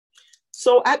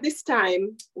So at this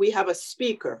time, we have a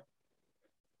speaker.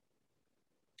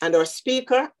 And our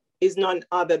speaker is none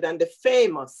other than the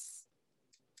famous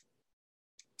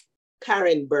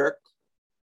Karen Burke.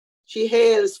 She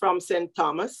hails from St.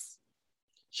 Thomas.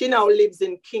 She now lives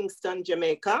in Kingston,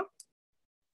 Jamaica.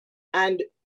 And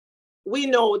we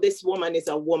know this woman is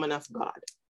a woman of God.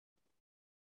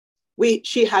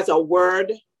 She has a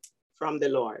word from the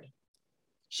Lord.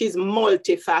 She's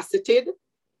multifaceted.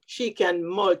 She can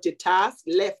multitask,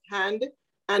 left hand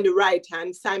and right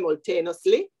hand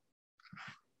simultaneously.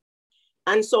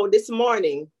 And so this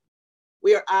morning,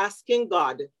 we are asking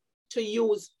God to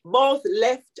use both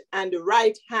left and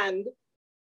right hand,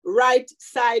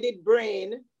 right-sided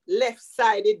brain,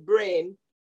 left-sided brain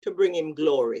to bring him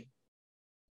glory.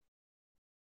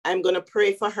 I'm going to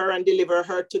pray for her and deliver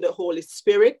her to the Holy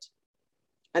Spirit.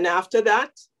 And after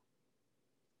that,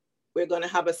 we're going to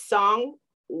have a song,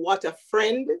 What a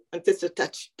Friend, and Sister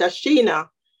Tashina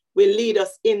will lead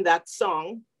us in that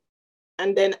song.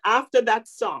 And then after that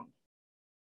song,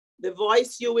 the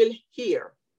voice you will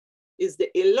hear is the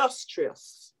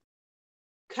illustrious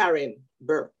Karen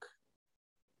Burke.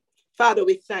 Father,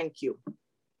 we thank you.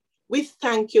 We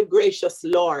thank you, gracious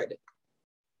Lord,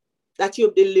 that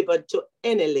you've delivered to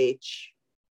NLH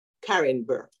Karen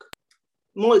Burke,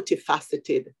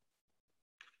 multifaceted,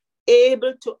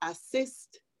 able to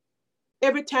assist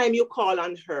every time you call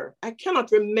on her. I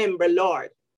cannot remember, Lord,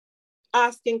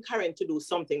 asking Karen to do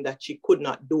something that she could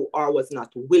not do or was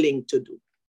not willing to do.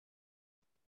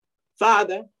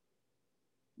 Father,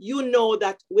 you know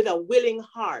that with a willing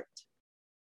heart,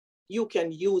 you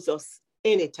can use us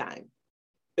anytime,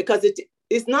 because it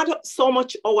is not so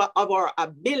much of our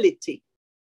ability,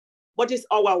 but it's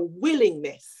our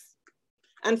willingness.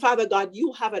 And Father God,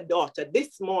 you have a daughter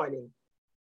this morning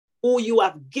who you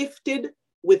have gifted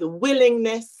with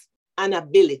willingness and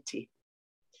ability.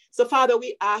 So Father,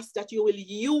 we ask that you will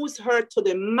use her to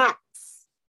the max.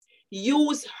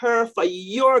 Use her for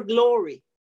your glory,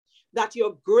 that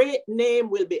your great name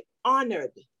will be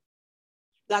honored,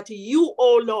 that you,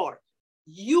 oh Lord,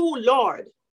 you, Lord,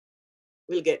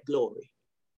 will get glory.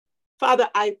 Father,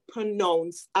 I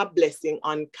pronounce a blessing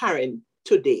on Karen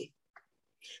today,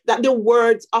 that the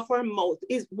words of her mouth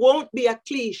won't be a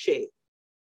cliche,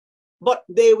 but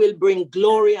they will bring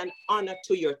glory and honor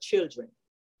to your children.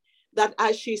 That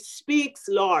as she speaks,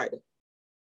 Lord,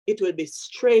 it will be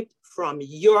straight from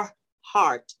your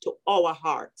heart to our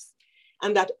hearts.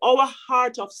 And that our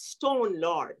heart of stone,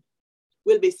 Lord,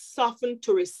 will be softened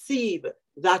to receive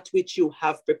that which you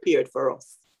have prepared for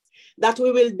us. That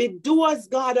we will be doers,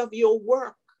 God, of your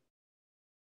work.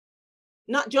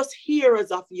 Not just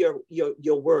hearers of your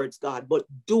words, God, but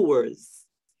doers.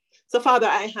 So, Father,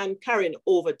 I hand Karen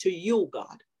over to you,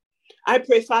 God. I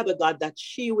pray, Father God, that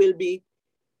she will be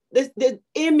the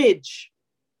image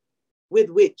with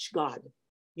which, God,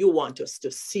 you want us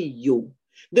to see you.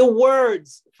 The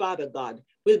words, Father God,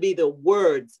 will be the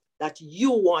words that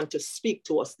you want to speak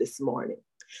to us this morning.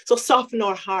 So soften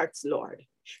our hearts, Lord.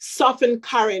 Soften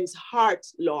Karen's heart,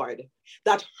 Lord,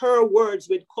 that her words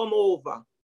would come over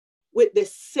with the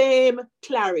same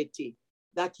clarity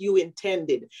that you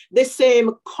intended, the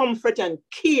same comfort and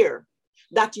care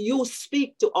that you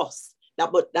speak to us,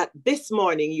 but that this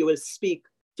morning you will speak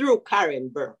through Karen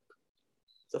Burke.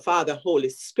 So Father, Holy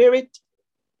Spirit,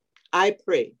 I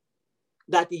pray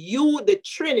that you, the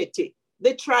Trinity,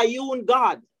 the triune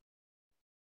God,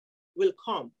 will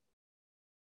come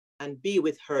and be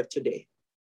with her today.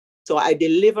 So I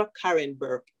deliver Karen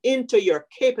Burke into your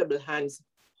capable hands,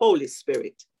 Holy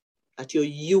Spirit, that you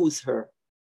use her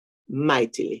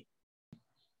mightily.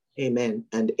 Amen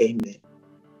and amen.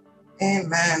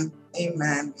 Amen,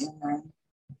 amen, amen.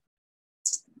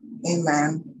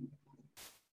 Amen.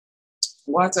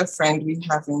 What a friend we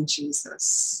have in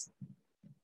Jesus.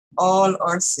 All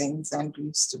our sins and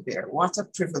griefs to bear. What a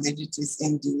privilege it is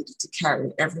indeed to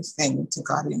carry everything to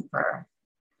God in prayer.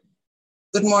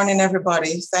 Good morning,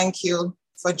 everybody. Thank you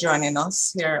for joining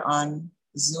us here on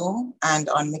Zoom and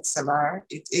on Mixlr.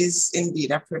 It is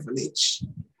indeed a privilege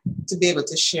to be able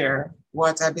to share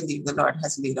what I believe the Lord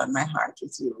has laid on my heart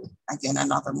with you again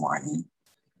another morning.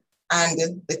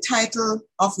 And the title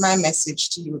of my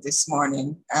message to you this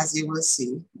morning, as you will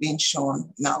see being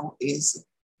shown now, is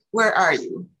Where Are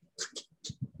You?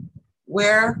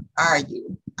 Where are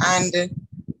you? And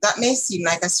that may seem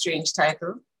like a strange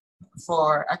title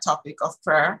for a topic of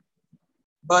prayer,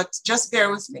 but just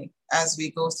bear with me as we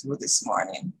go through this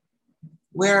morning.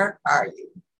 Where are you?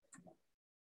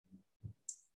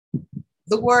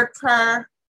 The word prayer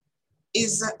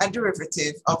is a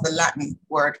derivative of the Latin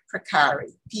word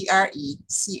precari,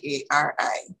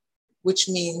 P-R-E-C-A-R-I, which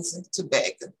means to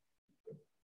beg.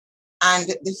 And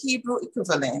the Hebrew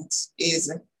equivalent is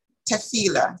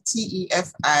tefillah,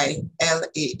 T-E-F-I-L-A-H,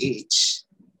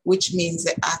 which means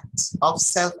the act of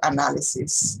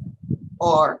self-analysis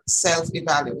or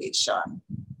self-evaluation.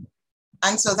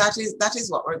 And so that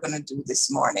is what we're going to do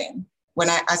this morning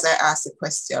as I ask the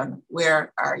question,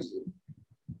 where are you?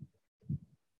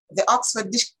 The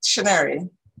Oxford Dictionary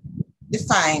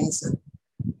defines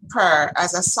prayer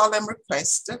as a solemn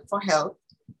request for help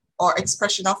or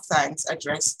expression of thanks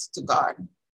addressed to God.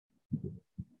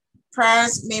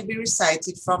 Prayers may be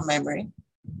recited from memory,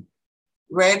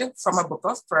 read from a book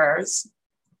of prayers,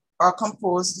 or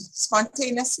composed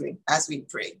spontaneously as we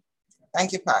pray.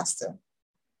 Thank you, Pastor.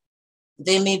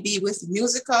 They may be with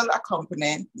musical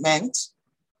accompaniment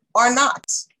or not.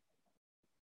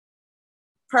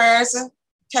 Prayers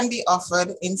can be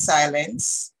offered in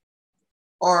silence,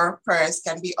 or prayers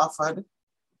can be offered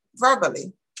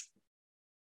verbally.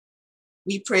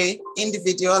 We pray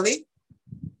individually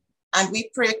and we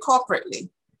pray corporately.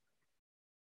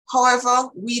 However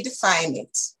we define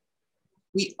it,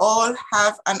 we all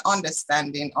have an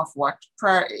understanding of what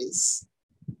prayer is,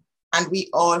 and we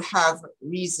all have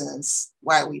reasons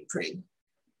why we pray.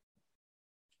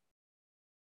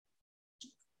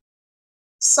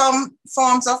 Some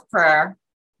forms of prayer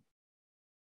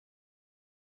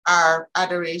are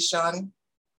adoration,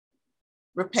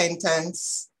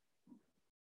 repentance,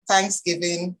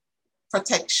 thanksgiving,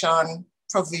 protection,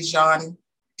 provision,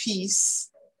 peace.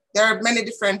 There are many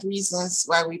different reasons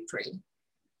why we pray.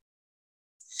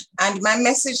 And my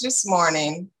message this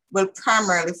morning will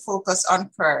primarily focus on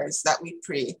prayers that we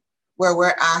pray where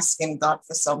we're asking God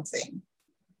for something.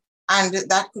 And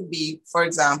that could be, for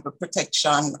example,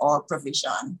 protection or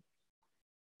provision.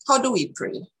 How do we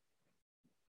pray?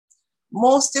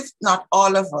 Most, if not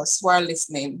all of us who are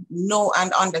listening, know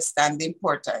and understand the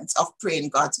importance of praying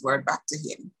God's word back to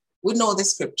him. We know the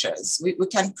scriptures. We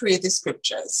can pray the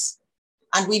scriptures.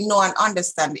 And we know and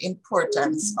understand the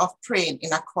importance of praying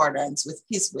in accordance with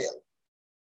his will.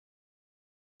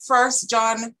 1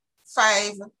 John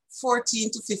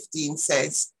 5:14-15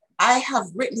 says, I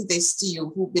have written this to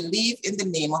you who believe in the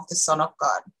name of the Son of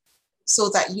God, so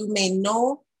that you may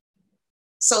know,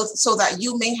 so that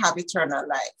you may have eternal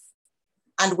life.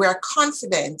 And we're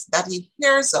confident that he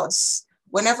hears us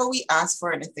whenever we ask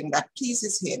for anything that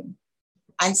pleases him.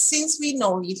 And since we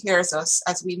know he hears us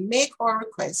as we make our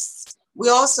requests, we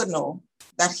also know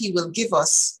that he will give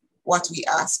us what we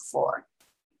ask for.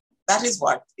 That is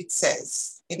what it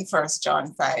says in 1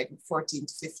 John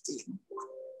 5:14-15.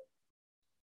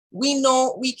 We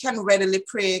know we can readily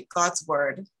pray God's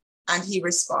word and he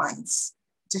responds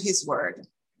to his word.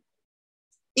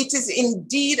 It is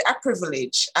indeed a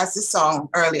privilege, as the song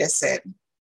earlier said.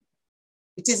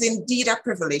 It is indeed a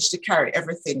privilege to carry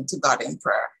everything to God in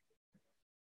prayer.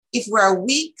 If we are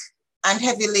weak and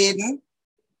heavy laden,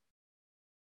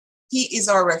 he is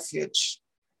our refuge.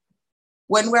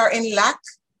 When we are in lack,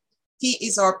 he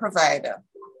is our provider,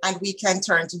 and we can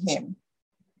turn to him.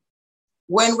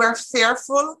 When we're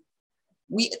fearful,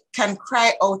 we can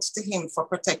cry out to him for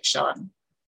protection.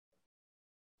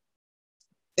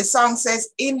 The song says,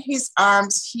 in his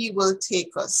arms, he will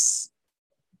take us.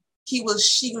 He will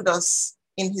shield us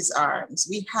in his arms.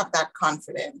 We have that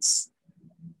confidence.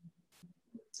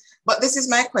 But this is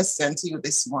my question to you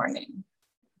this morning.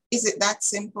 Is it that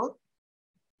simple?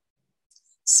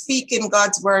 Speaking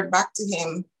God's word back to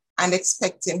him and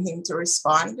expecting him to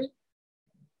respond?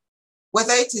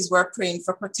 Whether it is we're praying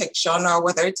for protection or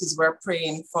whether it is we're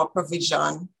praying for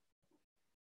provision.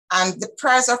 And the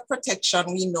prayers of protection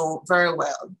we know very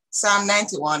well. Psalm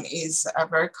 91 is a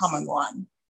very common one.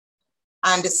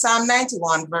 And Psalm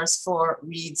 91 verse 4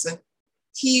 reads,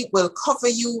 he will cover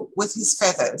you with his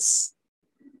feathers,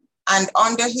 and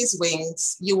under his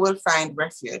wings you will find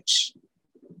refuge.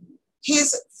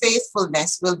 His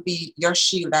faithfulness will be your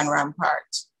shield and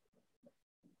rampart.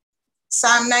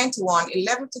 Psalm 91,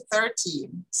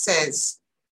 11-13 says,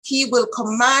 he will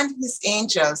command his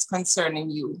angels concerning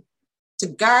you to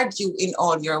guard you in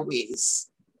all your ways.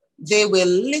 They will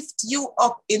lift you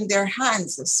up in their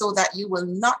hands so that you will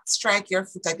not strike your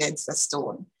foot against a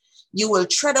stone. You will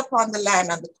tread upon the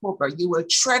lion and the cobra. You will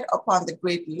tread upon the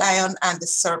great lion and the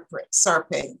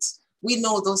serpent. We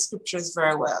know those scriptures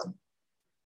very well.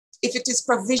 If it is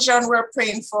provision we're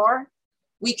praying for,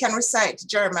 we can recite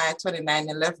Jeremiah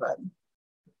 29:11.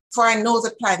 For I know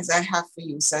the plans I have for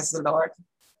you, says the Lord.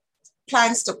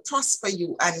 Plans to prosper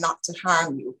you and not to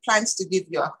harm you. Plans to give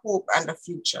you a hope and a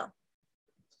future.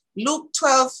 Luke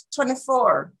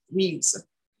 12:24 reads,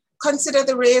 consider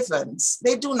the ravens.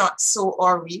 They do not sow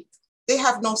or reap. They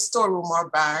have no storeroom or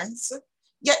barns,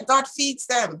 yet God feeds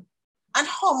them. And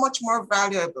how much more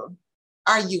valuable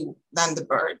are you than the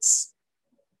birds?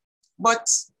 But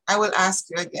I will ask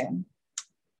you again,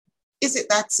 is it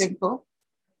that simple?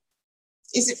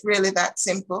 Is it really that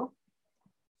simple?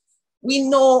 We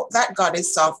know that God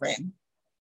is sovereign.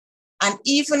 And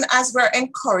even as we're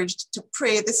encouraged to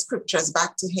pray the scriptures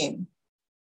back to him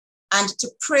and to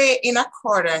pray in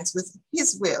accordance with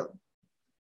his will,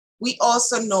 we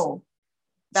also know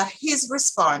that his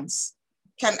response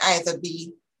can either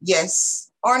be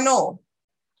yes or no.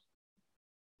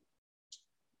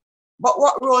 But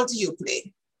what role do you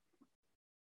play?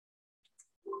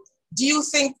 Do you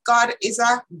think God is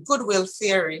a goodwill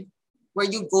fairy where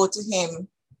you go to him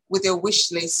with your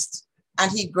wish list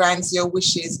and he grants your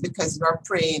wishes because you are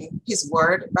praying his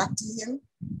word back to him?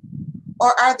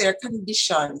 Or are there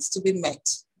conditions to be met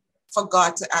for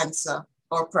God to answer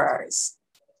our prayers?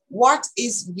 What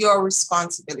is your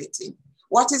responsibility?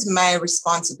 What is my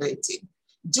responsibility?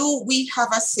 Do we have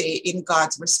a say in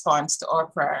God's response to our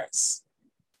prayers?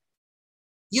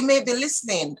 You may be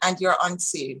listening and you're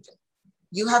unsaved.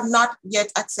 You have not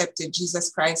yet accepted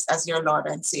Jesus Christ as your Lord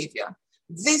and Savior.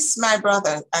 This, my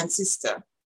brother and sister,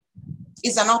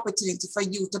 is an opportunity for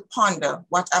you to ponder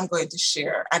what I'm going to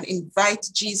share and invite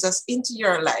Jesus into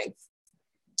your life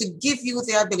to give you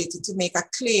the ability to make a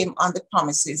claim on the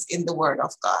promises in the word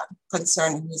of God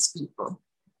concerning his people.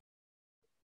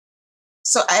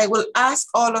 So I will ask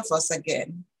all of us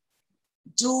again,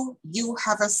 do you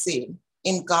have a say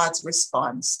in God's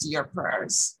response to your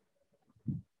prayers?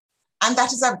 And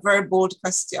that is a very bold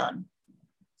question,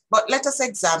 but let us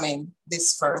examine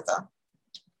this further.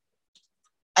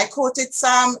 I quoted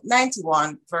Psalm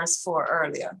 91, verse 4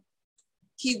 earlier.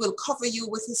 He will cover you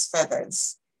with his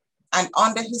feathers, and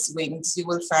under his wings you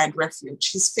will find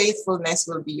refuge. His faithfulness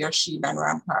will be your shield and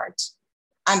rampart.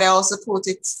 And I also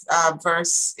quoted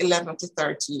verse 11 to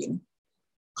 13,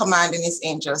 commanding his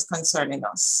angels concerning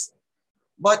us.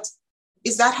 But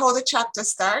is that how the chapter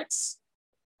starts?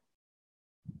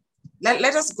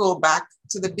 Let us go back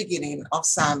to the beginning of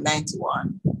Psalm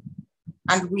 91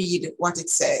 and read what it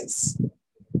says.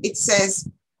 It says,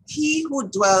 he who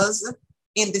dwells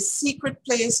in the secret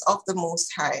place of the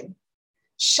Most High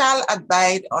shall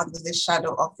abide under the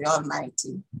shadow of the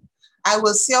Almighty. I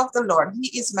will say of the Lord,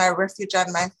 he is my refuge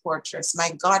and my fortress,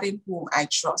 my God in whom I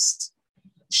trust.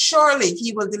 Surely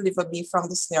he will deliver me from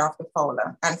the snare of the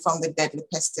fowler and from the deadly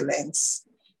pestilence.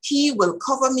 He will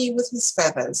cover me with his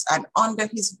feathers, and under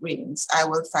his wings I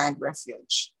will find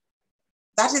refuge.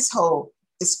 That is how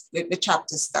the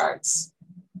chapter starts.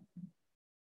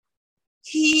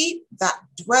 He that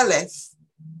dwelleth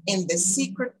in the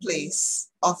secret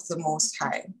place of the Most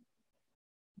High.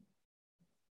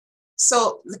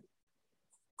 So the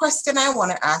question I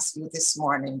want to ask you this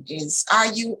morning is,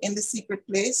 are you in the secret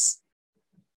place?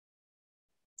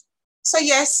 So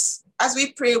yes, as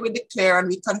we pray, we declare and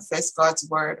we confess God's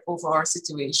word over our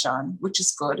situation, which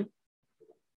is good.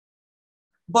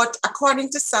 But according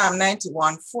to Psalm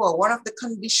 91:4, one of the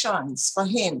conditions for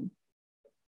him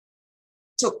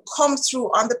to come through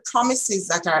on the promises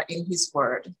that are in his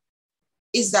word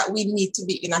is that we need to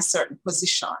be in a certain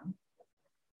position.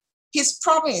 His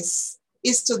promise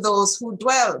is to those who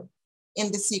dwell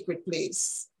in the secret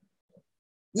place,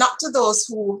 not to those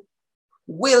who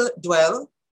will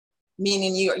dwell,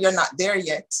 meaning you're not there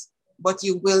yet, but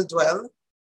you will dwell.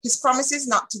 His promise is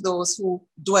not to those who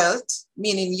dwelt,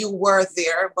 meaning you were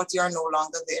there, but you're no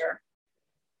longer there.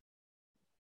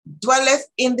 Dwelleth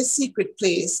in the secret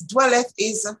place. Dwelleth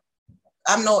is,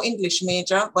 I'm no English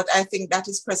major, but I think that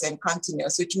is present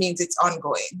continuous, which means it's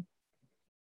ongoing.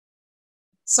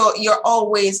 So you're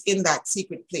always in that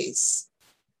secret place.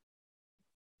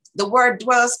 The word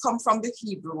dwells come from the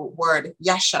Hebrew word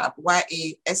yashab,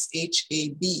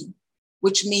 Y-A-S-H-A-B,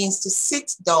 which means to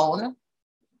sit down,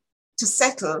 to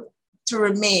settle, to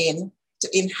remain, to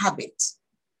inhabit.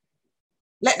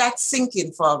 Let that sink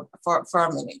in for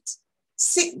a minute.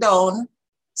 Sit down,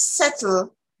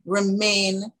 settle,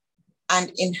 remain,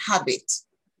 and inhabit.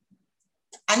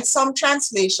 And some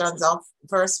translations of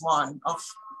verse 1 of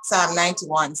Psalm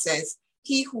 91 says,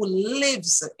 he who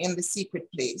lives in the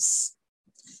secret place.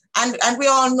 And we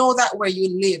all know that where you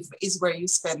live is where you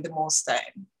spend the most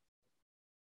time.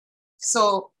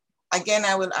 So again,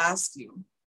 I will ask you,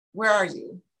 where are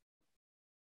you?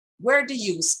 Where do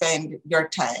you spend your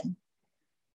time?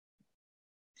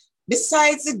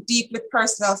 Besides the deeply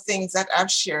personal things that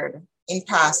I've shared in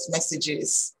past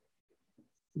messages,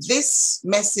 this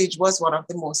message was one of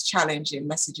the most challenging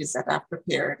messages that I've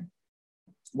prepared.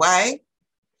 Why?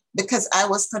 Because I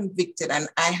was convicted and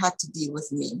I had to deal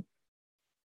with me.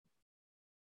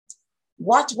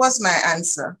 What was my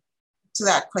answer to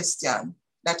that question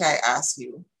that I asked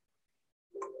you?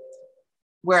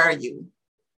 Where are you?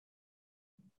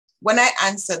 When I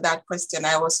answered that question,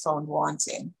 I was found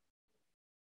wanting.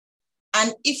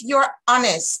 And if you're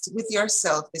honest with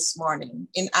yourself this morning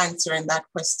in answering that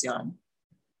question,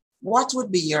 what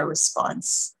would be your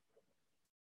response?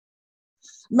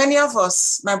 Many of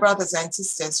us, my brothers and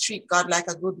sisters, treat God like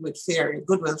a goodwill fairy.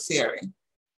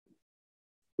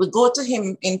 We go to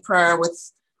him in prayer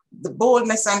with the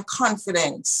boldness and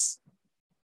confidence,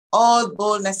 all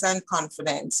boldness and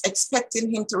confidence,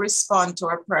 expecting him to respond to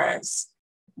our prayers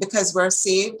because we're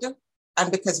saved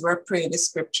and because we're praying the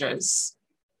scriptures.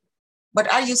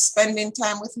 But are you spending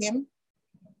time with him?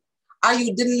 Are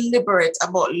you deliberate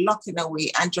about locking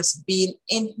away and just being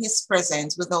in his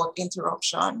presence without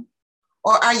interruption?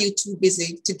 Or are you too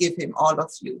busy to give him all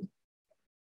of you?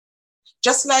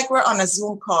 Just like we're on a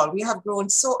Zoom call, we have grown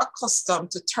so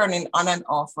accustomed to turning on and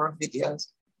off our videos.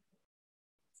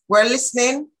 We're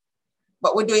listening,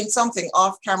 but we're doing something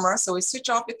off camera. So we switch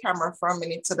off the camera for a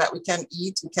minute so that we can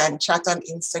eat, we can chat on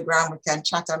Instagram, we can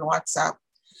chat on WhatsApp.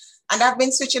 And I've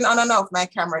been switching on and off my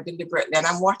camera deliberately, and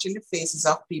I'm watching the faces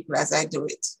of people as I do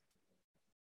it.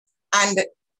 And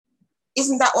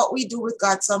isn't that what we do with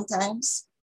God sometimes?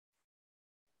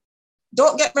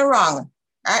 Don't get me wrong.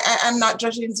 I'm not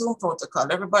judging Zoom protocol.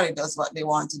 Everybody does what they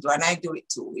want to do, and I do it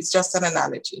too. It's just an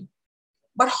analogy.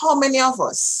 But how many of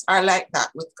us are like that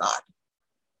with God?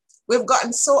 We've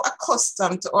gotten so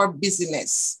accustomed to our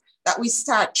busyness that we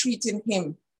start treating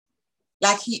him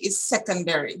like he is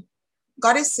secondary.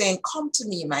 God is saying, come to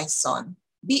me, my son.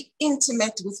 Be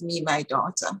intimate with me, my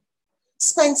daughter.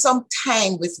 Spend some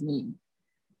time with me.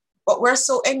 But we're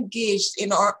so engaged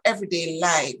in our everyday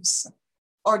lives,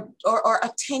 or our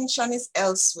attention is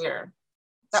elsewhere,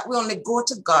 that we only go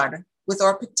to God with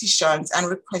our petitions and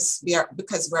requests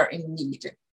because we're in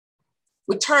need.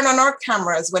 We turn on our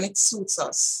cameras when it suits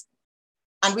us,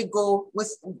 and we go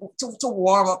to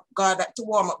warm up God, to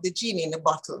warm up the genie in the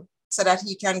bottle so that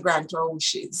he can grant our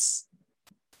wishes.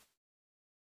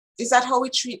 Is that how we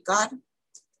treat God?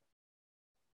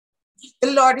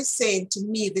 The Lord is saying to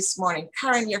me this morning,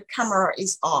 Karen, your camera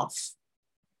is off.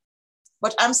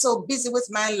 But I'm so busy with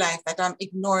my life that I'm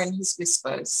ignoring his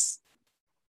whispers.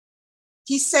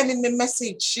 He's sending me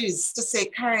messages to say,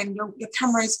 Karen, your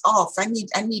camera is off. I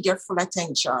need your full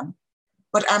attention.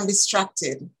 But I'm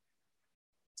distracted.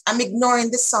 I'm ignoring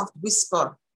the soft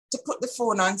whisper to put the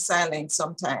phone on silent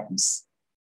sometimes.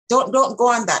 Don't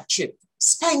go on that trip.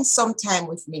 Spend some time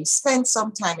with me. Spend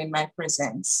some time in my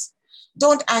presence.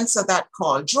 Don't answer that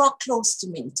call. Draw close to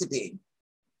me today.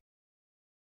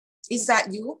 Is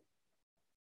that you?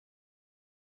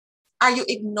 Are you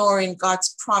ignoring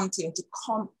God's prompting to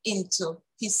come into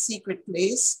his secret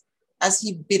place as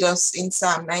he bid us in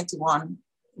Psalm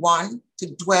 91:1 to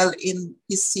dwell in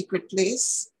his secret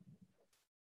place?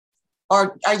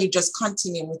 Or are you just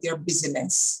continuing with your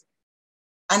busyness?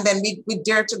 And then we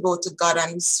dare to go to God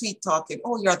and we sweet talking.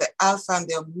 Oh, you're the Alpha and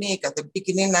the Omega, the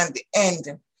beginning and the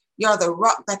end. You're the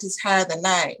rock that is higher than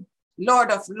I.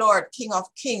 Lord of Lords, King of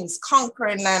Kings,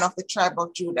 conquering Lion of the tribe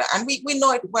of Judah. And we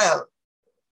know it well.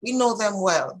 We know them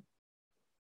well.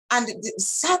 And the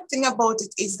sad thing about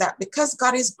it is that because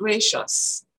God is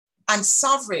gracious and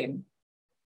sovereign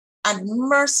and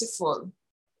merciful,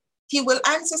 he will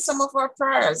answer some of our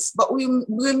prayers, but we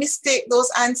mistake those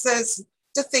answers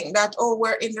to think that, oh,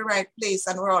 we're in the right place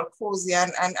and we're all cozy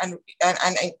and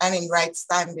in right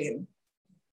standing.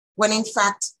 When in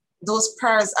fact, those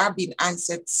prayers are being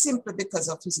answered simply because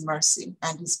of his mercy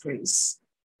and his grace.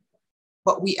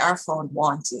 But we are found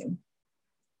wanting.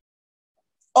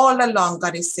 All along,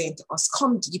 God is saying to us,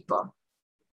 come deeper.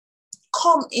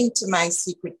 Come into my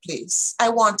secret place. I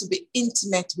want to be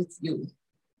intimate with you.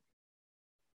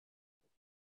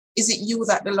 Is it you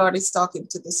that the Lord is talking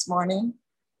to this morning?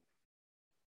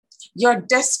 You're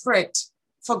desperate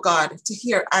for God to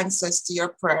hear answers to your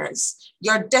prayers.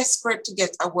 You're desperate to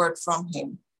get a word from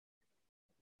him.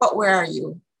 But where are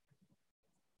you?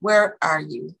 Where are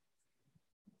you?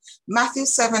 Matthew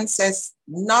 7 says,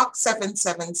 knock,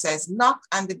 7:7 says, knock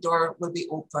and the door will be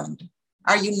opened.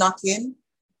 Are you knocking?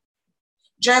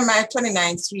 Jeremiah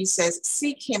 29:3 says,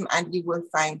 seek him and you will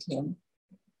find him.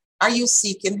 Are you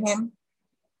seeking him?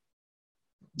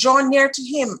 Draw near to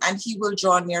him and he will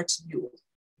draw near to you.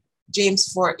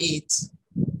 James 4:8.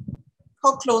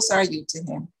 How close are you to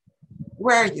him?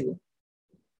 Where are you?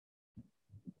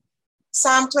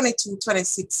 Psalm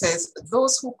 22:26 says,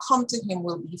 those who come to him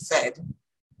will be fed.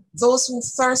 Those who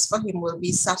thirst for him will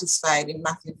be satisfied in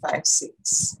Matthew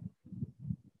 5:6.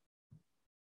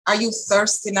 Are you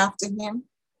thirsting after him?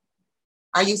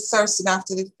 Are you thirsting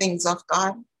after the things of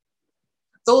God?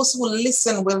 Those who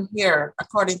listen will hear,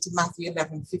 according to Matthew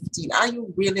 11:15. Are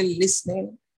you really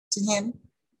listening to him?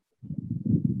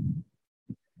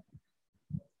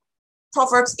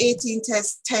 Proverbs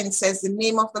 18:10 says, the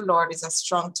name of the Lord is a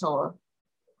strong tower.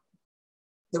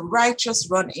 The righteous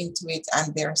run into it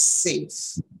and they're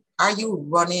safe. Are you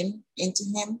running into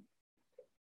him?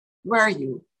 Where are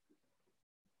you?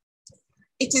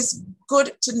 It is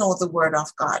good to know the word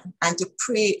of God and to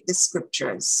pray the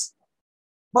scriptures.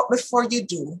 But before you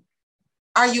do,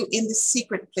 are you in the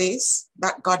secret place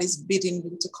that God is bidding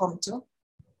you to come to?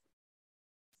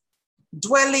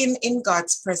 Dwelling in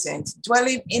God's presence,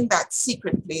 dwelling in that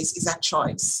secret place is a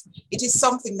choice. It is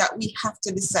something that we have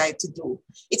to decide to do.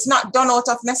 It's not done out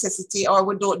of necessity, or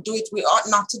we don't do it. We ought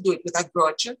not to do it with a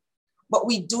grudge, but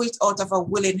we do it out of a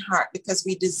willing heart because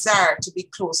we desire to be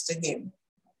close to him.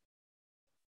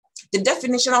 The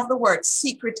definition of the word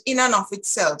secret in and of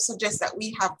itself suggests that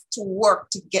we have to work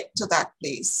to get to that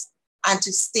place and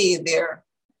to stay there.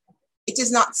 It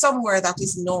is not somewhere that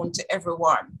is known to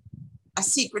everyone. A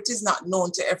secret is not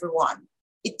known to everyone.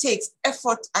 It takes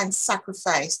effort and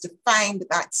sacrifice to find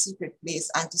that secret place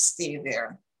and to stay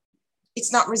there.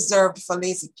 It's not reserved for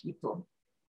lazy people.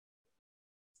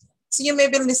 So you may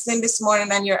be listening this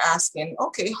morning and you're asking,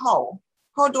 okay, how?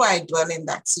 How do I dwell in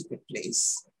that secret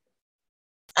place?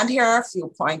 And here are a few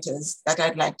pointers that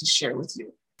I'd like to share with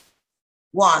you.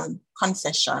 1,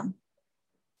 confession.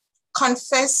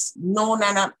 Confess known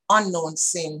and unknown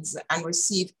sins and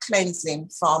receive cleansing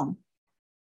from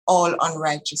all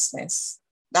unrighteousness.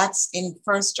 That's in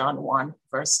 1 John 1,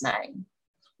 verse 9.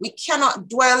 We cannot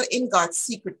dwell in God's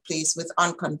secret place with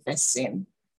unconfessed sin.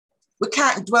 We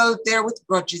can't dwell there with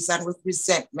grudges and with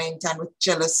resentment and with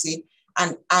jealousy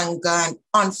and anger and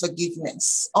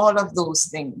unforgiveness, all of those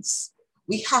things.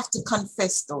 We have to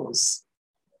confess those.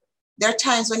 There are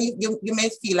times when you may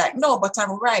feel like, no, but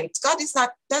I'm right. God is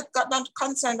not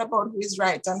concerned about who is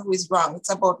right and who is wrong.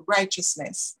 It's about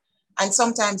righteousness. And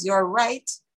sometimes you're right,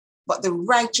 but the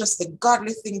righteous, the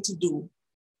godly thing to do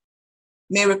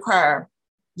may require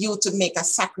you to make a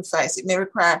sacrifice. It may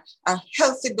require a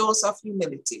healthy dose of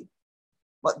humility.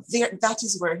 But that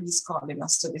is where he's calling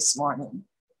us to this morning.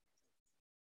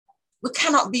 We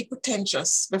cannot be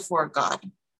pretentious before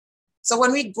God. So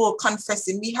when we go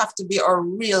confessing, we have to be our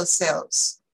real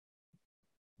selves.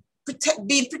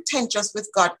 Being pretentious with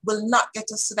God will not get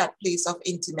us to that place of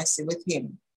intimacy with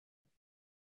him.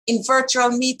 In virtual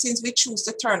meetings, we choose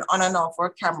to turn on and off our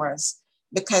cameras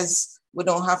because we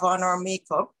don't have on our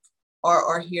makeup, or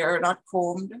our hair not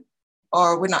combed,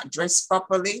 or we're not dressed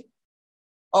properly,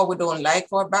 or we don't like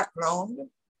our background,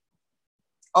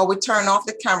 or we turn off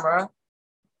the camera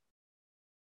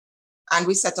and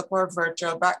we set up our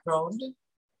virtual background,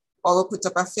 or we put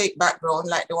up a fake background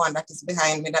like the one that is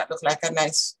behind me that looks like a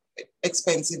nice,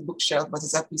 expensive bookshelf, but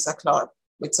it's a piece of cloth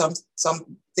with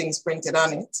some things printed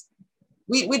on it.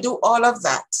 We do all of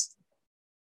that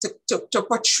to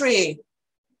portray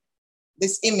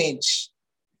this image.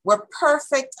 We're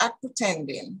perfect at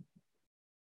pretending,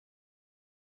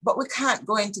 but we can't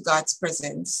go into God's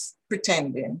presence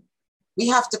pretending. We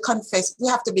have to confess. We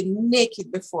have to be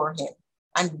naked before him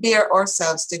and bare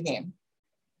ourselves to him.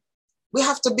 We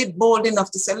have to be bold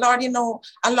enough to say, Lord,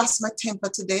 I lost my temper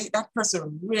today. That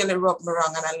person really rubbed me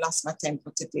wrong and I lost my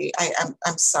temper today.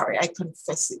 I'm sorry. I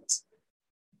confess it.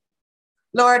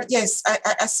 Lord, yes,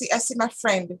 I see my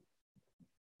friend,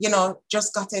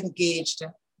 just got engaged.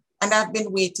 And I've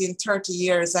been waiting 30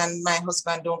 years and my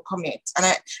husband don't commit. And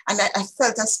I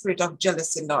felt a spirit of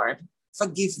jealousy, Lord.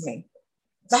 Forgive me.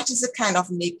 That is the kind of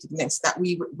nakedness that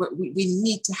we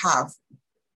need to have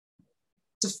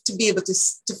to be able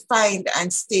to find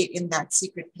and stay in that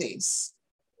secret place.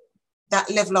 That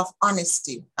level of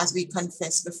honesty as we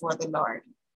confess before the Lord.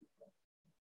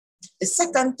 The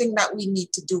second thing that we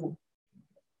need to do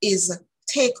is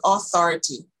take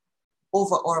authority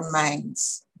over our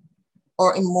minds,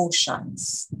 our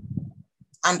emotions,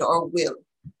 and our will,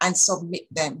 and submit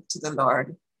them to the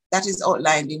Lord. That is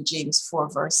outlined in James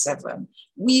 4, verse 7.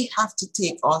 We have to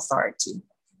take authority.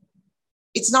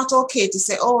 It's not okay to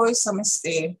say, oh, it's a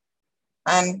mistake,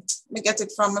 and me get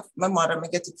it from my mother, me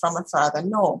get it from my father.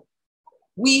 No,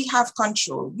 we have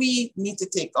control. We need to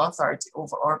take authority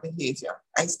over our behavior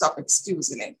and stop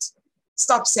excusing it.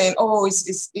 Stop saying, oh,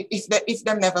 if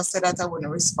they never said that, I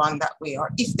wouldn't respond that way. Or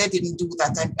if they didn't do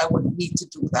that, I wouldn't need to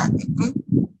do that.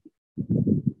 Mm-hmm.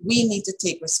 We need to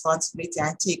take responsibility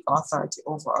and take authority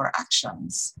over our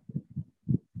actions.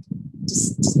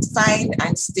 To find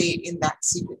and stay in that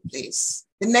secret place.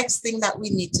 The next thing that we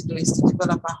need to do is to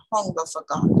develop a hunger for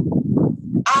God.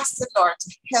 Ask the Lord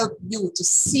to help you to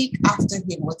seek after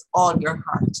him with all your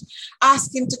heart.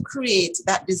 Ask him to create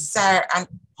that desire and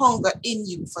hunger in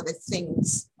you for the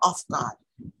things of God.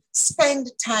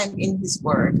 Spend time in his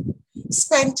word.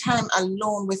 Spend time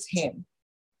alone with him.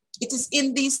 It is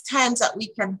in these times that we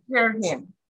can hear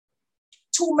him.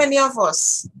 Too many of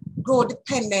us grow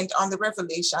dependent on the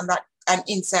revelation that and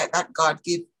insight that God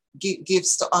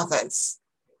gives to others.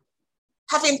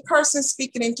 Having persons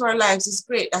speaking into our lives is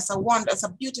great. That's a wonder. That's a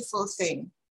beautiful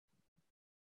thing.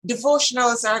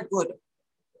 Devotionals are good.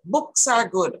 Books are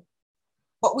good.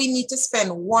 But we need to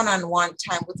spend one-on-one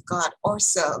time with God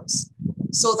ourselves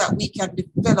so that we can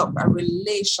develop a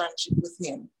relationship with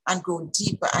him and go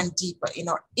deeper and deeper in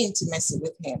our intimacy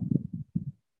with him.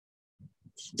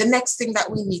 The next thing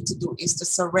that we need to do is to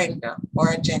surrender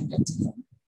our agenda to him.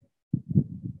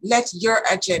 Let your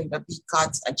agenda be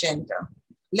God's agenda.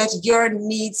 Let your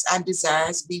needs and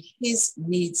desires be his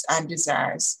needs and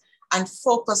desires, and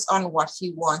focus on what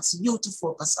he wants you to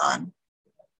focus on.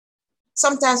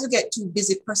 Sometimes we get too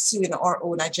busy pursuing our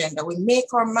own agenda. We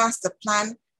make our master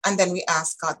plan and then we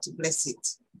ask God to bless it.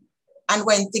 And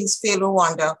when things fail, we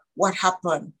wonder what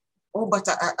happened. Oh, but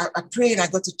I pray and I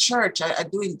go to church. I'm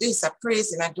doing this, I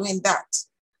praise and I'm doing that.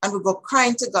 And we go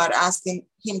crying to God, asking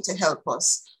him to help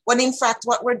us. When in fact,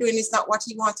 what we're doing is not what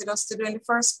he wanted us to do in the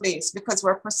first place, because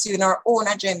we're pursuing our own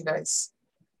agendas.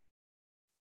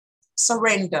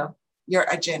 Surrender your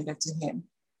agenda to him.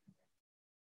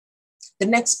 The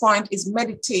next point is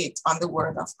meditate on the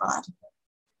word of God.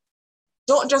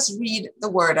 Don't just read the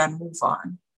word and move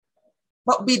on,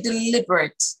 but be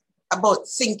deliberate about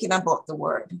thinking about the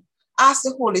word. Ask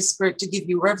the Holy Spirit to give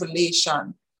you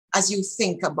revelation as you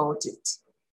think about it.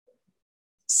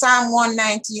 Psalm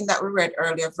 119 that we read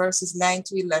earlier, verses 9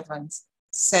 to 11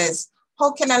 says,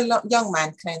 how can a young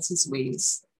man cleanse his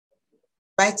ways?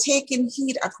 By taking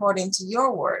heed according to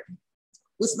your word.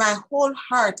 With my whole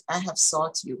heart I have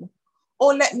sought you.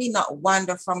 Oh, let me not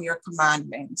wander from your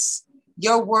commandments.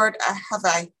 Your word have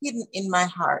I hidden in my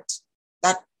heart,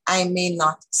 that I may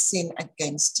not sin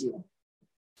against you.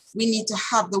 We need to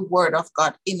have the word of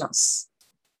God in us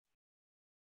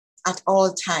at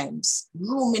all times.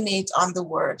 Ruminate on the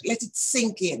word. Let it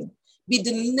sink in. Be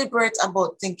deliberate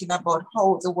about thinking about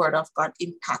how the word of God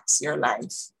impacts your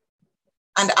life.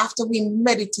 And after we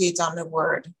meditate on the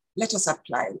word, let us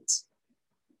apply it.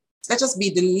 Let us be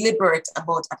deliberate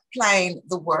about applying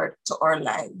the word to our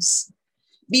lives.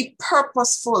 Be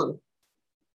purposeful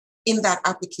in that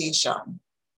application.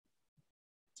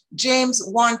 James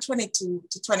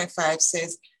 1:22-25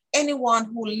 says, anyone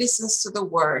who listens to the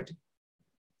word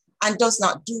and does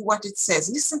not do what it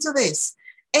says, listen to this.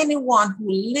 Anyone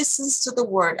who listens to the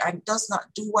word and does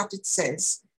not do what it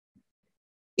says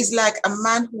is like a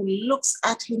man who looks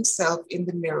at himself in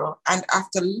the mirror, and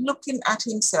after looking at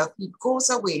himself, he goes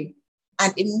away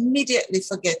and immediately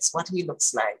forgets what he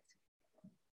looks like.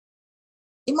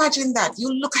 Imagine that.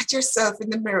 You look at yourself in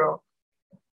the mirror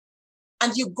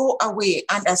and you go away,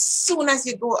 and as soon as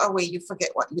you go away, you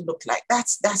forget what you look like.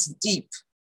 That's deep.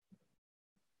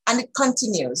 And it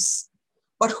continues.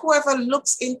 But whoever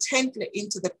looks intently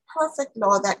into the perfect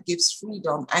law that gives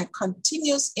freedom and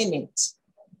continues in it,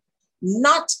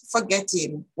 not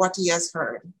forgetting what he has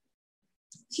heard,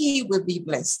 he will be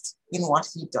blessed in what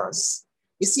he does.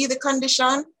 You see the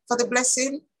condition for the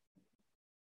blessing?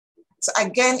 So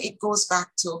again, it goes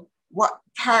back to what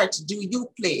part do you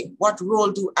play? What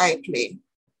role do I play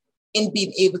in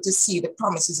being able to see the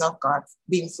promises of God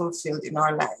being fulfilled in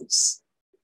our lives?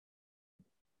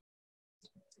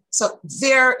 So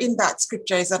there in that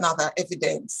scripture is another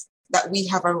evidence that we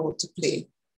have a role to play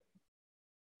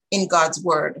in God's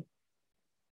word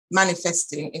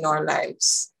manifesting in our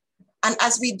lives. And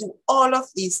as we do all of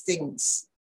these things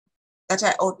that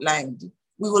I outlined,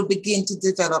 we will begin to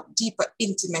develop deeper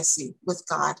intimacy with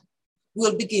God. We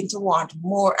will begin to want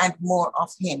more and more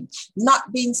of him,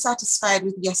 not being satisfied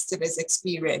with yesterday's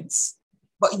experience,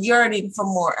 but yearning for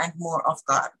more and more of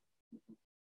God.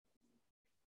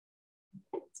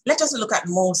 Let us look at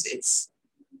Moses.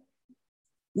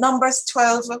 Numbers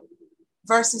 12,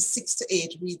 verses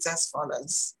 6-8 reads as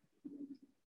follows.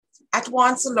 At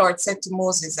once the Lord said to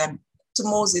Moses,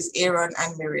 Aaron,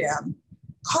 and Miriam,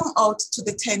 come out to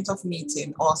the tent of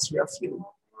meeting, all three of you.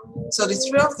 So the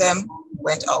three of them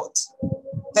went out.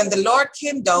 Then the Lord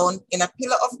came down in a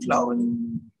pillar of cloud.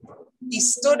 He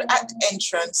stood at the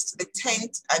entrance to the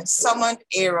tent and summoned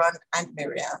Aaron and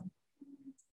Miriam.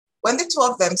 When the two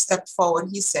of them stepped forward,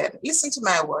 he said, listen to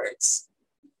my words.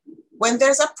 When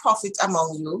there's a prophet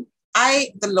among you,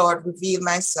 I, the Lord, reveal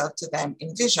myself to them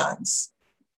in visions.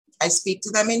 I speak to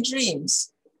them in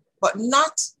dreams, but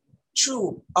not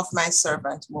true of my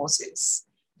servant Moses.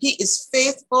 He is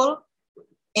faithful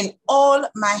in all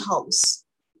my house.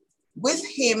 With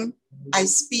him I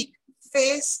speak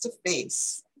face to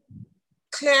face,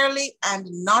 clearly and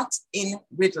not in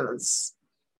riddles.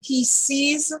 He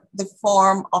sees the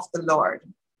form of the Lord.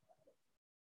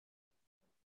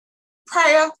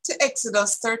 Prior to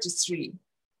Exodus 33,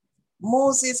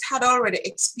 Moses had already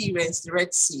experienced the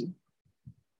Red Sea.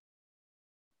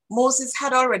 Moses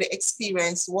had already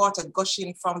experienced water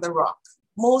gushing from the rock.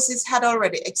 Moses had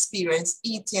already experienced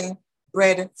eating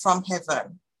bread from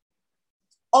heaven.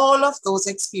 All of those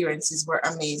experiences were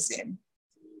amazing.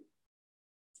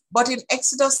 But in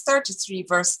Exodus 33,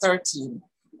 verse 13,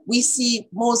 we see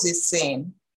Moses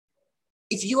saying,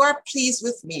 if you are pleased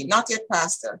with me, not yet,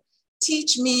 Pastor,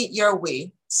 teach me your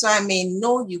way so I may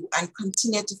know you and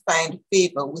continue to find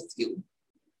favor with you.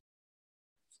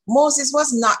 Moses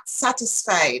was not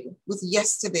satisfied with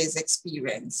yesterday's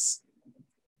experience.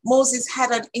 Moses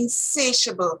had an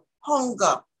insatiable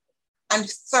hunger and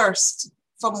thirst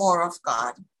for more of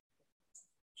God.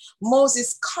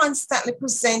 Moses constantly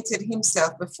presented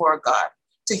himself before God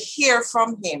to hear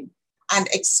from him and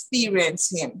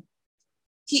experience him.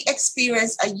 He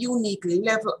experienced a unique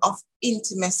level of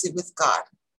intimacy with God.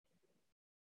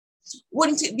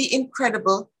 Wouldn't it be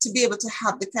incredible to be able to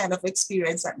have the kind of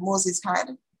experience that Moses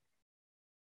had?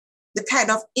 The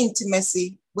kind of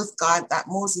intimacy with God that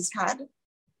Moses had?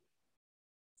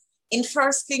 In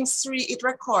 1 Kings 3, it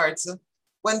records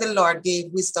when the Lord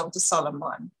gave wisdom to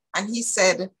Solomon. And he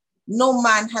said, no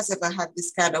man has ever had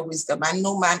this kind of wisdom, and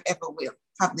no man ever will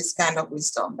have this kind of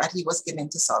wisdom that he was giving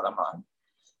to Solomon.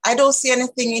 I don't see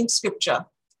anything in scripture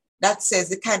that says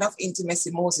the kind of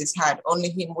intimacy Moses had, only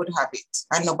him would have it,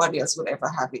 and nobody else would ever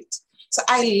have it. So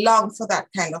I long for that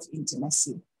kind of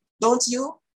intimacy. Don't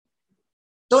you?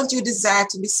 Don't you desire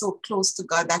to be so close to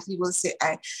God that he will say,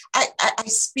 I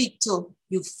speak to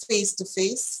you face to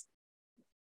face?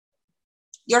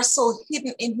 You're so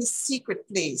hidden in his secret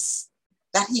place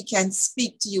that he can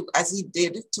speak to you as he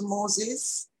did to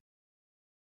Moses.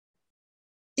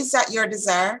 Is that your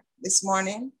desire this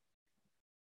morning?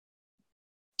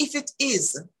 If it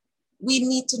is, we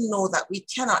need to know that we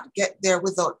cannot get there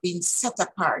without being set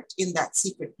apart in that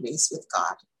secret place with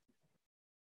God.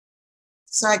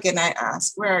 So again, I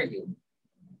ask, where are you?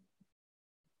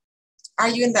 Are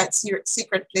you in that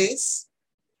secret place?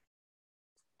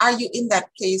 Are you in that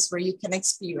place where you can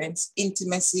experience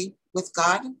intimacy with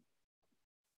God?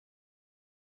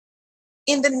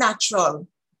 In the natural,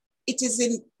 it is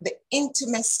in the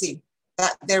intimacy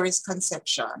that there is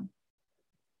conception.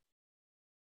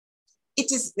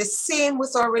 It is the same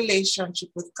with our relationship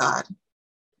with God.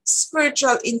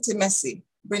 Spiritual intimacy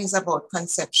brings about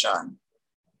conception.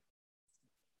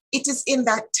 It is in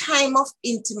that time of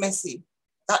intimacy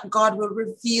that God will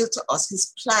reveal to us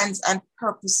his plans and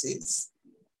purposes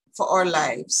for our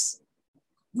lives.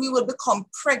 We will become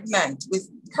pregnant with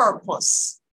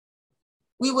purpose.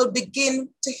 We will begin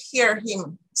to hear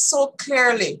him so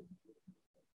clearly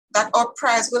that our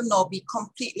prayers will now be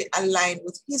completely aligned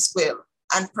with his will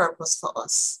and purpose for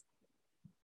us.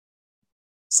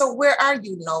 So where are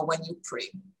you now when you pray?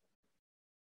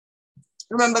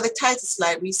 Remember the title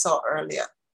slide we saw earlier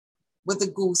with the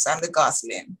goose and the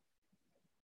gosling.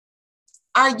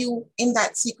 Are you in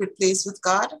that secret place with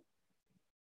God?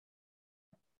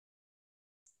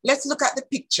 Let's look at the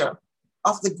picture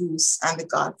of the goose and the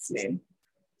gosling.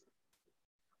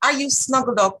 Are you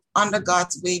snuggled up under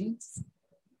God's wings,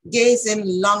 gazing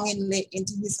longingly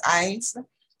into his eyes,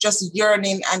 just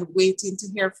yearning and waiting to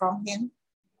hear from him?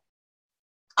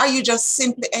 Are you just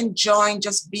simply enjoying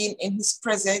just being in his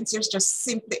presence? You're just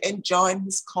simply enjoying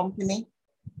his company?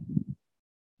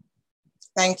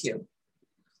 Thank you.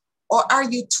 Or are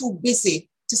you too busy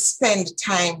to spend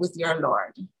time with your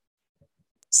Lord?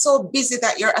 So busy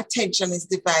that your attention is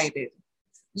divided.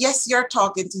 Yes, you're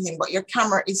talking to him, but your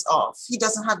camera is off. He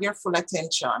doesn't have your full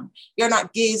attention. You're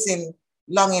not gazing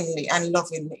longingly and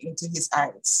lovingly into his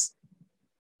eyes.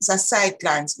 It's a side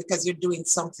glance because you're doing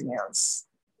something else.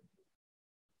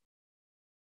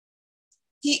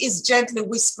 He is gently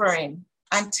whispering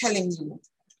and telling you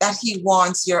that he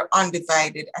wants your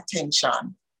undivided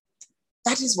attention.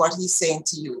 That is what he's saying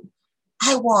to you.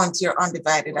 I want your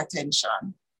undivided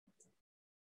attention.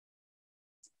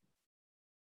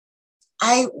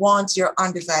 I want your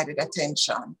undivided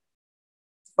attention.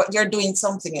 But you're doing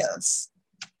something else.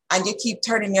 And you keep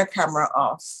turning your camera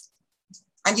off.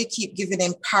 And you keep giving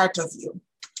him part of you.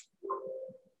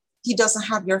 He doesn't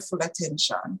have your full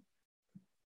attention.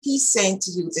 He's saying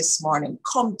to you this morning,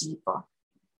 come deeper.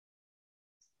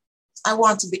 I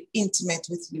want to be intimate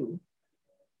with you.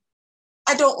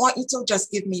 I don't want you to just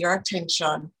give me your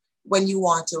attention when you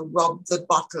want to rub the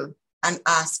bottle and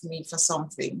ask me for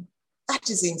something. That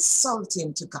is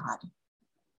insulting to God.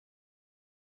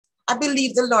 I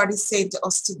believe the Lord is saying to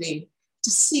us today to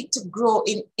seek to grow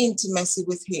in intimacy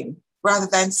with him rather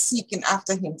than seeking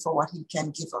after him for what he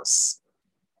can give us.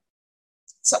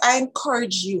 So I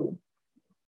encourage you,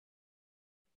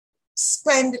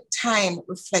 spend time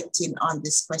reflecting on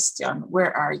this question.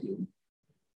 Where are you?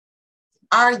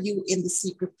 Are you in the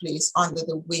secret place under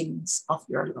the wings of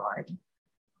your Lord?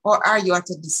 Or are you at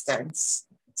a distance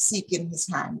seeking his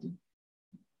hand?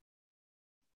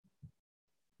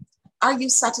 Are you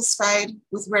satisfied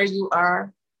with where you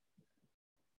are?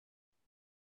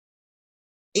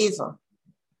 Ava,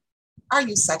 are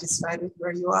you satisfied with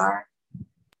where you are?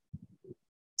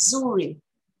 Zuri,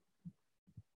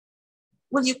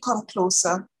 will you come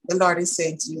closer? The Lord is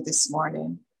saying to you this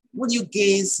morning. Will you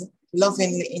gaze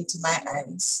lovingly into my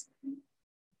eyes?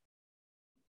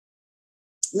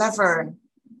 Laverne,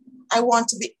 I want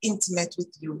to be intimate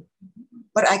with you,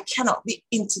 but I cannot be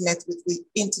intimate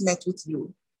with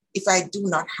you if I do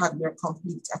not have your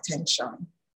complete attention.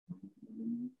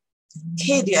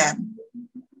 Kadian,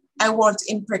 I want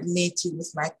to impregnate you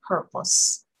with my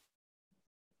purpose,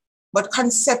 but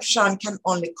conception can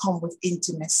only come with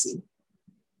intimacy.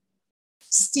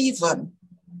 Stephen,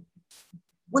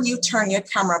 will you turn your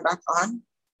camera back on?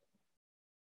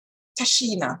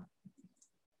 Tashina,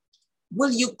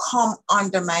 will you come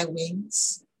under my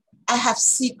wings? I have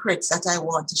secrets that I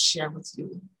want to share with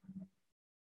you.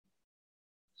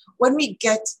 When we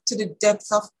get to the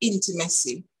depth of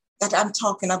intimacy that I'm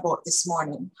talking about this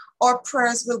morning, our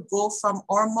prayers will go from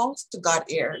our mouth to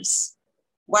God's ears.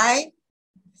 Why?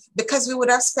 Because we would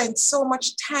have spent so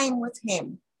much time with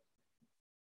him.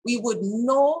 We would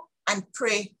know and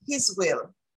pray his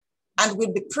will, and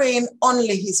we'll be praying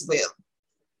only his will.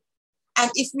 And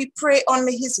if we pray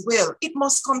only his will, it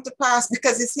must come to pass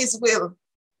because it's his will.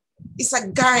 It's a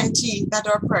guarantee that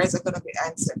our prayers are going to be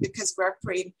answered because we're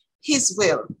praying his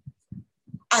will.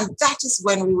 And that is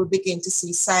when we will begin to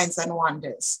see signs and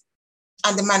wonders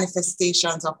and the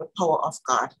manifestations of the power of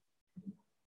God.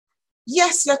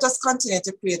 Yes, let us continue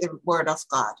to pray the word of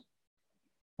God,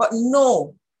 but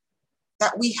know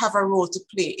that we have a role to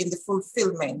play in the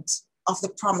fulfillment of the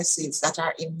promises that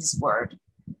are in his word.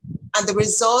 And the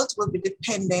result will be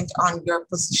dependent on your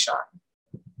position.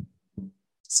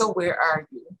 So where are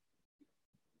you?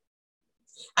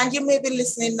 And you may be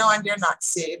listening now and you're not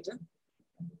saved,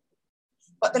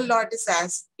 but the Lord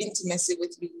desires intimacy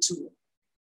with you too.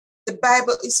 The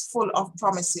Bible is full of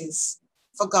promises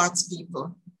for God's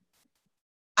people.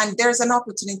 And there's an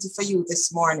opportunity for you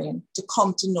this morning to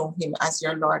come to know him as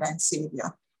your Lord and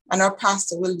Savior. And our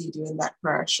pastor will lead you in that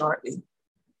prayer shortly.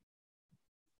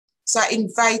 So I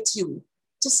invite you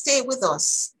to stay with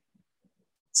us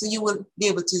so you will be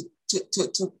able to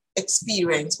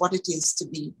experience what it is to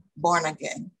be born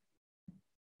again.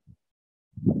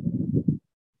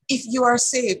 If you are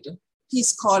saved,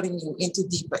 he's calling you into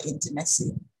deeper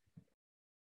intimacy.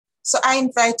 So I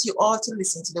invite you all to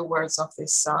listen to the words of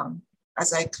this song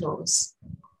as I close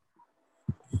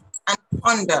and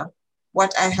ponder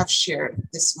what I have shared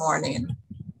this morning.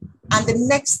 And the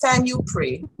next time you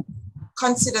pray,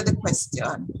 consider the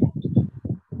question,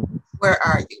 where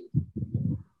are you?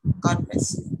 God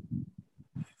bless you.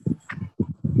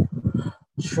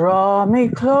 Draw me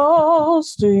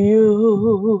close to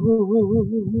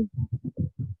you.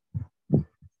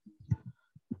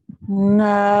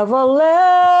 Never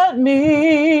let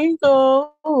me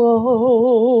go.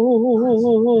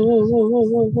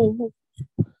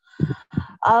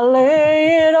 I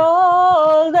lay it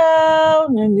all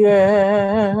down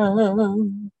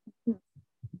again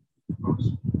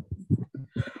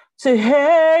to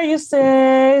hear you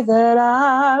say that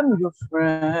I'm your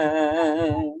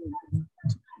friend.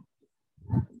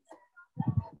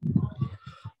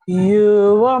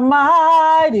 You are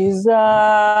my desire.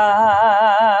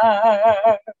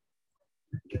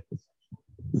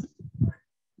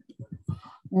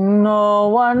 No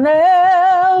one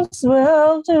else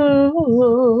will do.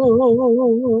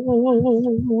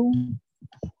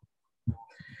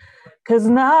 'Cause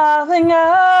nothing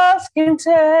else can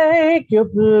take your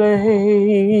place.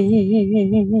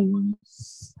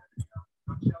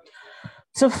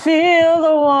 To feel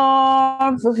the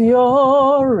warmth of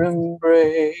your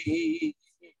embrace.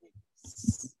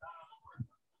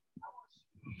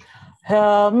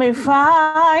 Help me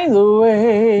find the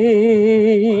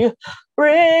way.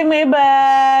 Bring me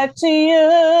back to you.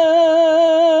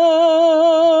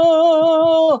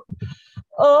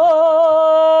 Oh,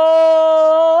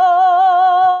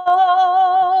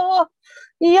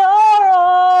 you're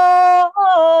all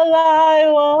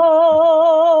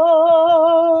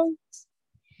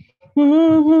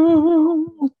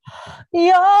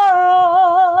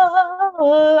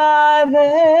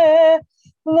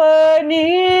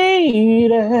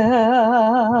needed.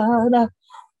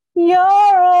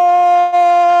 You're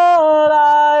all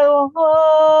I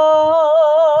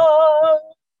want.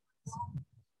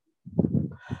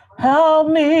 Help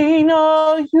me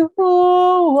know you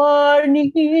are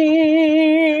near.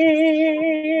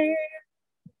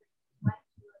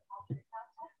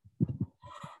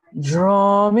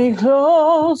 Draw me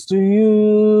close to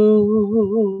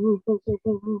you.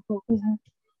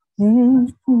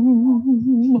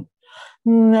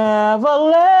 Never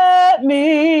let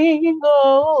me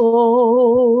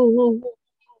go.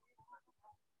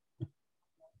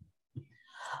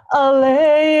 I'll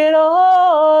lay it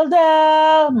all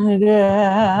down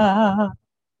again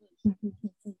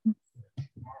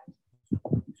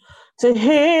to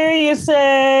hear you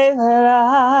say that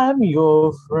I'm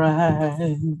your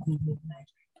friend.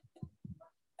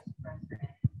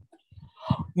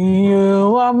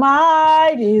 You are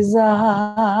my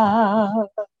desire.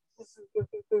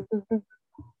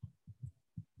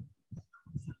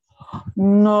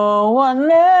 No one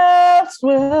else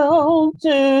will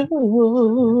do.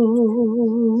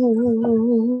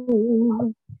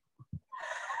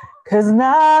 'Cause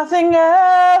nothing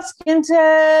else can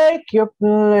take your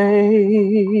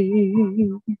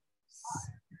place.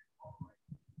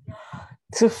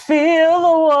 To feel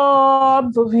the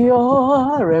warmth of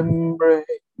your embrace.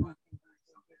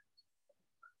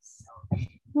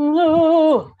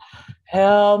 Ooh,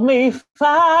 help me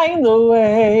find the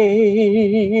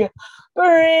way.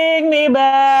 Bring me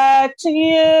back to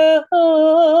you.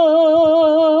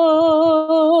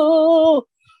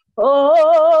 Oh,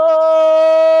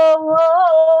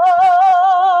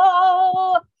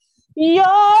 you're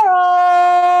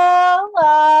all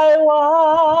I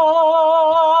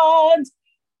want.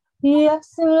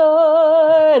 Yes,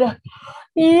 Lord,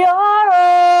 you're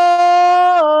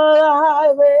all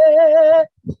I've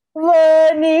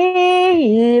ever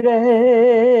needed.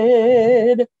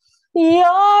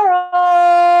 You're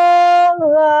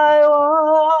all I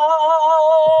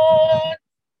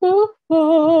want.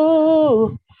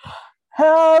 Ooh,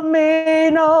 help me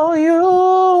know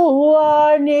you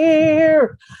are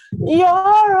near.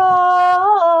 You're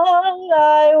all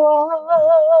I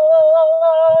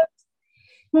want.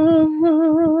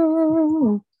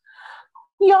 Mm-hmm.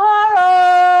 You're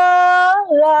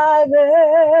all I've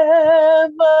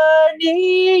ever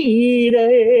needed.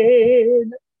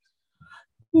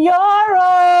 You're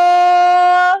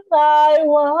all I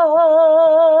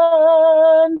want.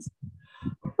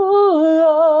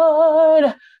 Oh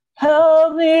Lord,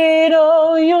 help me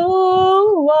know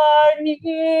you are near.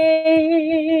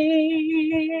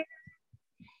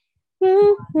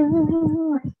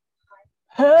 Mm-hmm.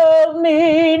 Help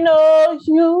me know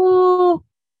you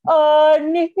are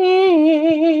near.